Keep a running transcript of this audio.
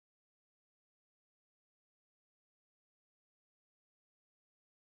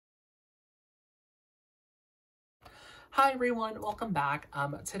Hi everyone, welcome back.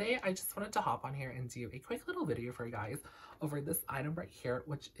 Today I just wanted to hop on here and do a quick little video for you guys over this item right here,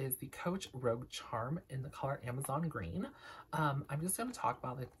 which is the Coach Rogue Charm in the color Amazon Green. I'm just going to talk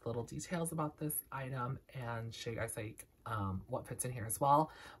about like little details about this item and show you guys like what fits in here as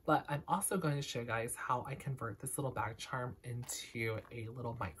well. But I'm also going to show you guys how I convert this little bag charm into a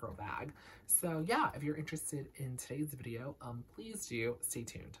little micro bag. So yeah, if you're interested in today's video, please do stay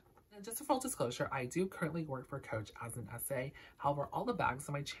tuned. And just a full disclosure, I do currently work for Coach as an SA. However, all the bags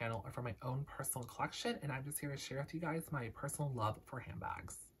on my channel are for my own personal collection, and I'm just here to share with you guys my personal love for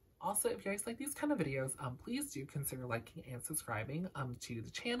handbags. Also, if you guys like these kind of videos, please do consider liking and subscribing to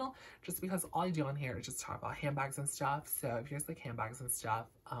the channel, just because all I do on here is just talk about handbags and stuff. So if you guys like handbags and stuff,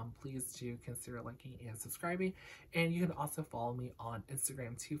 please do consider liking and subscribing. And you can also follow me on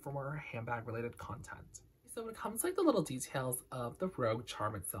Instagram too for more handbag related content. So when it comes to like the little details of the Rogue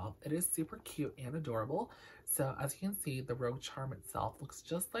Charm itself, it is super cute and adorable. So as you can see, the Rogue Charm itself looks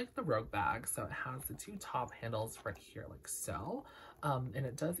just like the Rogue bag. So it has the two top handles right here like so. And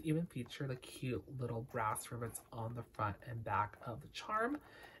it does even feature the cute little brass rivets on the front and back of the charm.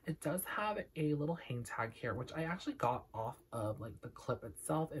 It does have a little hang tag here, which I actually got off of like the clip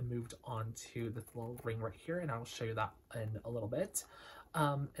itself and moved onto this little ring right here, and I'll show you that in a little bit.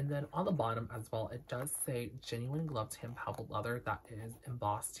 And then on the bottom as well, it does say genuine gloved hand pebble leather that is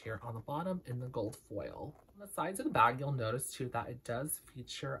embossed here on the bottom in the gold foil. On the sides of the bag, you'll notice too that it does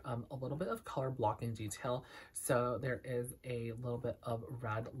feature a little bit of color blocking detail. So there is a little bit of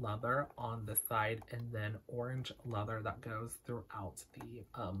red leather on the side and then orange leather that goes throughout the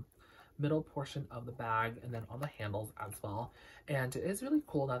middle portion of the bag and then on the handles as well. And it is really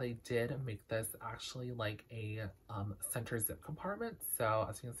cool that they did make this actually like a center zip compartment. So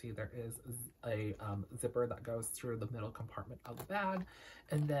as you can see, there is a zipper that goes through the middle compartment of the bag,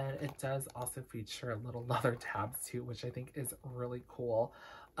 and then it does also feature little leather tabs too, which I think is really cool.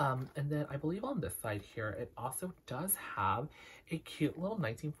 And then I believe on this side here, it also does have a cute little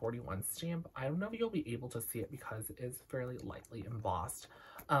 1941 stamp. I don't know if you'll be able to see it because it is fairly lightly embossed,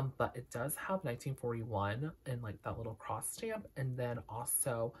 but it does have 1941 in like that little cross stamp, and then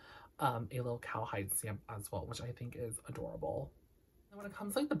also a little cowhide stamp as well, which I think is adorable. And when it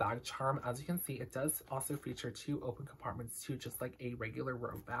comes to like the bag charm, as you can see, it does also feature two open compartments too, just like a regular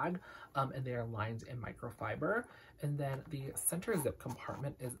Rogue bag, and they are lined in microfiber. And then the center zip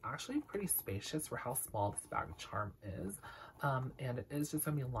compartment is actually pretty spacious for how small this bag charm is. And it is just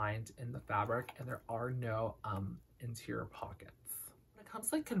going to be lined in the fabric, and there are no interior pockets. When it comes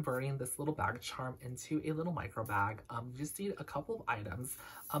to like converting this little bag charm into a little micro bag, you just need a couple of items.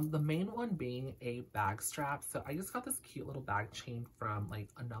 The main one being a bag strap. So I just got this cute little bag chain from like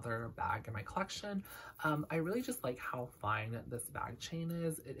another bag in my collection. I really just like how fine this bag chain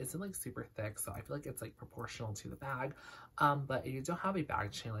is. It isn't like super thick, so I feel like it's like proportional to the bag. But if you don't have a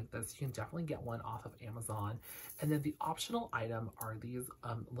bag chain like this, you can definitely get one off of Amazon. And then the optional item are these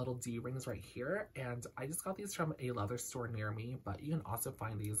little D-rings right here. And I just got these from a leather store near me, but you can also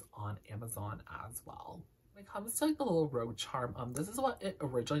find these on Amazon as well. When it comes to like the little Rogue charm, this is what it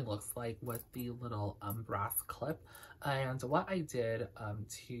originally looks like with the little brass clip. And what I did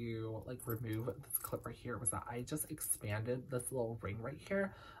to like remove this clip right here was that I just expanded this little ring right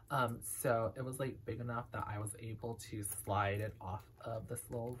here. So it was like big enough that I was able to slide it off of this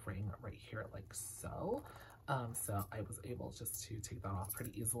little ring right here like so. So I was able just to take that off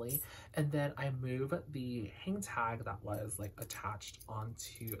pretty easily. And then I move the hang tag that was like attached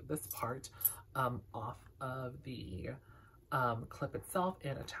onto this part off of the clip itself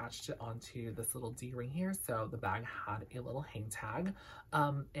and attached it onto this little D-ring here. So the bag had a little hang tag.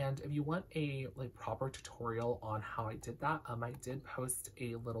 And if you want a like proper tutorial on how I did that, I did post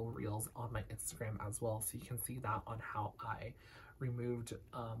a little reels on my Instagram as well. So you can see that on how I removed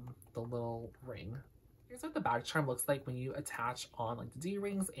the little ring. Here's what the bag charm looks like when you attach on like the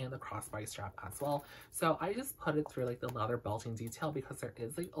D-rings and the crossbody strap as well. So I just put it through like the leather belting detail because there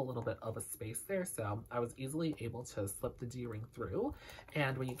is like a little bit of a space there. So I was easily able to slip the D-ring through.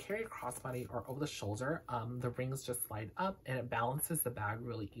 And when you carry a crossbody or over the shoulder, the rings just slide up and it balances the bag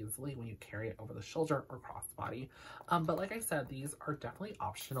really easily when you carry it over the shoulder or crossbody. But like I said, these are definitely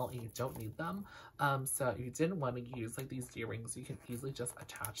optional and you don't need them. So if you didn't want to use like these D-rings, you can easily just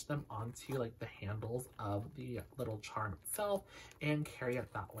attach them onto like the handles of the little charm itself and carry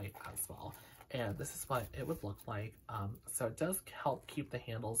it that way as well. And this is what it would look like. So it does help keep the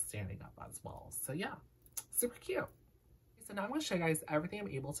handles standing up as well. So yeah, super cute. So now I'm going to show you guys everything I'm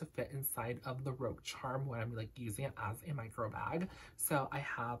able to fit inside of the Rogue charm when I'm like using it as a micro bag. So I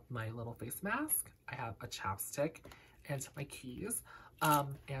have my little face mask, I have a chapstick, and my keys.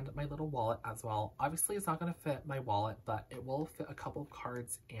 and my little wallet as well. Obviously, it's not going to fit my wallet, but it will fit a couple of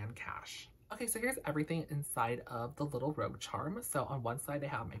cards and cash. Okay, so here's everything inside of the little Rogue charm. So on one side, I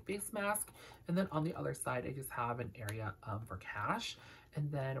have my face mask, and then on the other side, I just have an area for cash. And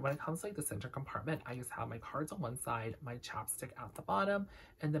then when it comes to like the center compartment, I just have my cards on one side, my chapstick at the bottom,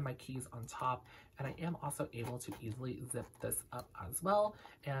 and then my keys on top. And I am also able to easily zip this up as well.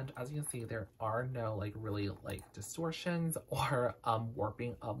 And as you can see, there are no like really like distortions or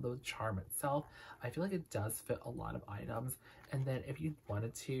warping of the charm itself. I feel like it does fit a lot of items. And then if you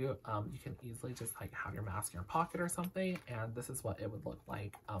wanted to, you can easily just like have your mask in your pocket or something. And this is what it would look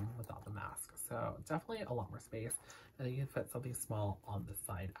like without the mask. So definitely a lot more space. And then you can fit something small on this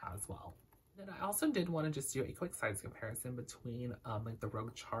side as well. Then I also did want to just do a quick size comparison between like the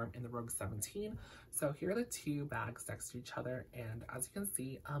Rogue Charm and the Rogue 17. So here are the two bags next to each other, and as you can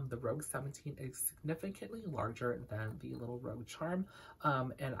see, the Rogue 17 is significantly larger than the little Rogue Charm,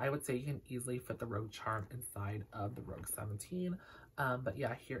 and I would say you can easily fit the Rogue Charm inside of the Rogue 17. But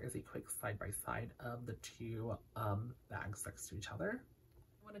yeah, here is a quick side-by-side of the two bags next to each other.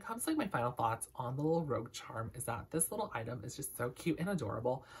 When it comes to like my final thoughts on the little Rogue Charm is that this little item is just so cute and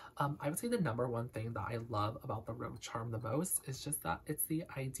adorable. I would say the number one thing that I love about the Rogue Charm the most is just that it's the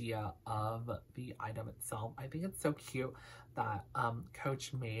idea of the item itself. I think it's so cute that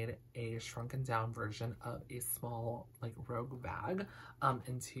Coach made a shrunken down version of a small like Rogue bag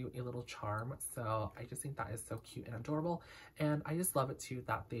into a little charm. So I just think that is so cute and adorable, and I just love it too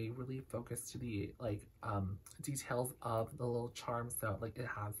that they really focus to the like details of the little charm. So like it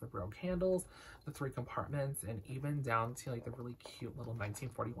has the Rogue handles, the 3 compartments, and even down to like the really cute little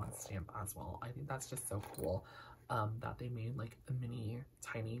 1941 stamp as well. I think that's just so cool that they made like a mini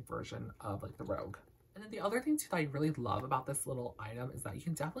tiny version of like the Rogue. And then the other thing too that I really love about this little item is that you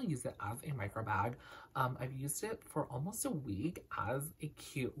can definitely use it as a micro bag. I've used it for almost a week as a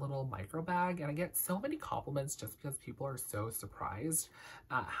cute little micro bag, and I get so many compliments just because people are so surprised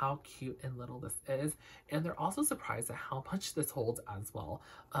at how cute and little this is, and they're also surprised at how much this holds as well.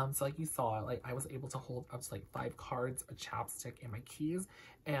 So like you saw, like I was able to hold up to like 5 cards, a chapstick, and my keys,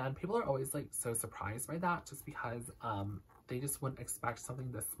 and people are always like so surprised by that just because they just wouldn't expect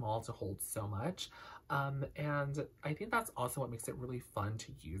something this small to hold so much. And I think that's also what makes it really fun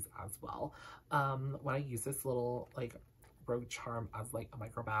to use as well. When I use this little like Rogue Charm as like a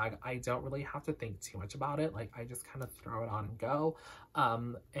micro bag, I don't really have to think too much about it. Like I just kind of throw it on and go.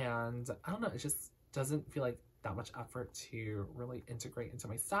 And I don't know, it just doesn't feel like that much effort to really integrate into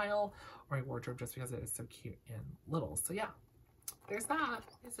my style or my wardrobe just because it is so cute and little. So yeah, there's that.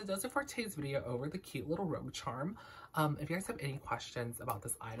 Okay, so those are for today's video over the cute little Rogue Charm. If you guys have any questions about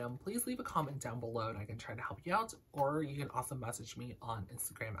this item, please leave a comment down below and I can try to help you out, or you can also message me on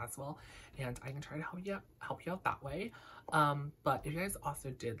Instagram as well and I can try to help you out that way. But if you guys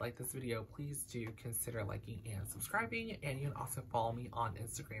also did like this video, please do consider liking and subscribing, and you can also follow me on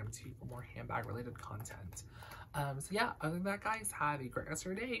Instagram too for more handbag related content. So yeah, other than that guys, have a great rest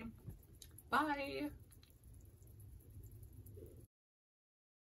of your day. Bye!